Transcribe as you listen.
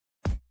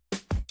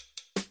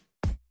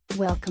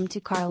Welcome to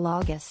Carl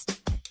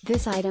August.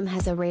 This item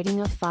has a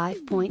rating of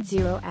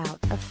 5.0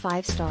 out of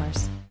 5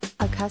 stars.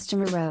 A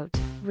customer wrote,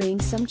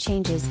 Ring Some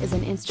Changes is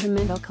an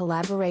instrumental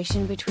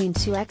collaboration between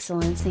two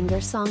excellent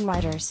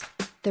singer-songwriters.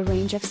 The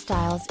range of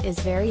styles is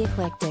very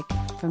eclectic,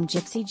 from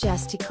gypsy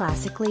jazz to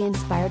classically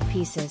inspired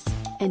pieces,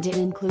 and it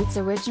includes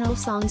original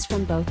songs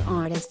from both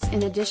artists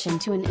in addition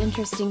to an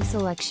interesting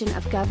selection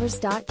of covers.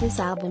 This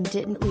album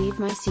didn't leave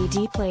my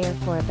CD player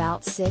for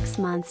about 6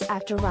 months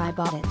after I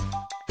bought it.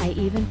 I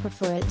even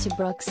prefer it to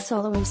Brooks'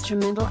 solo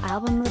instrumental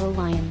album Little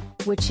Lion,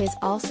 which is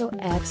also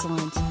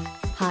excellent.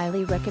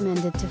 Highly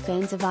recommended to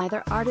fans of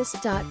either artist.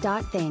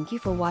 Thank you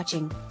for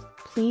watching.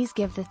 Please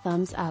give the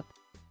thumbs up.